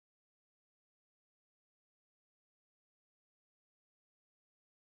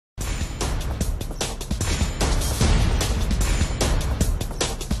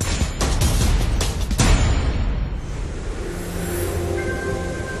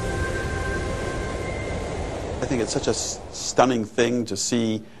think it's such a stunning thing to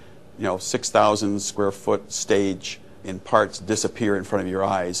see, 6,000 square foot stage in parts disappear in front of your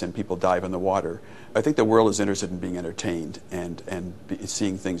eyes and people dive in the water. I think the world is interested in being entertained and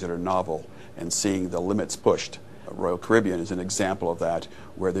seeing things that are novel and seeing the limits pushed. Royal Caribbean is an example of that,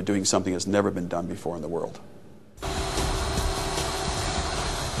 where they're doing something that's never been done before in the world.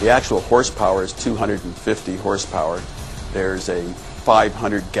 The actual horsepower is 250 horsepower. There's a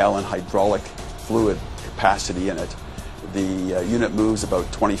 500-gallon hydraulic fluid capacity in it. The unit moves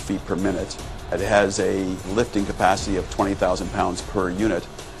about 20 feet per minute. It has a lifting capacity of 20,000 pounds per unit.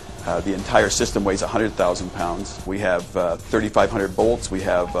 The entire system weighs 100,000 pounds. We have 3,500 bolts. We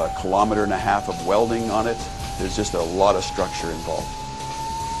have 1.5 kilometers of welding on it. There's just a lot of structure involved.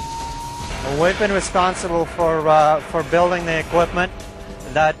 We've been responsible for building the equipment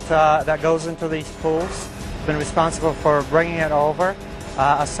that goes into these pools. We've been responsible for bringing it over,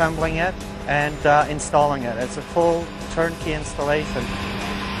 assembling it, and installing it. It's a full turnkey installation.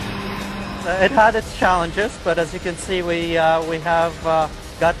 It had its challenges, but as you can see, we have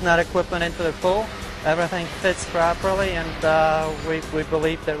gotten that equipment into the pool. Everything fits properly, and we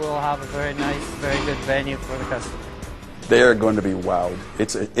believe that we'll have a very nice, very good venue for the customer. They are going to be wowed. They're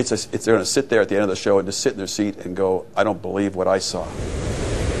going to sit there at the end of the show and just sit in their seat and go, I don't believe what I saw.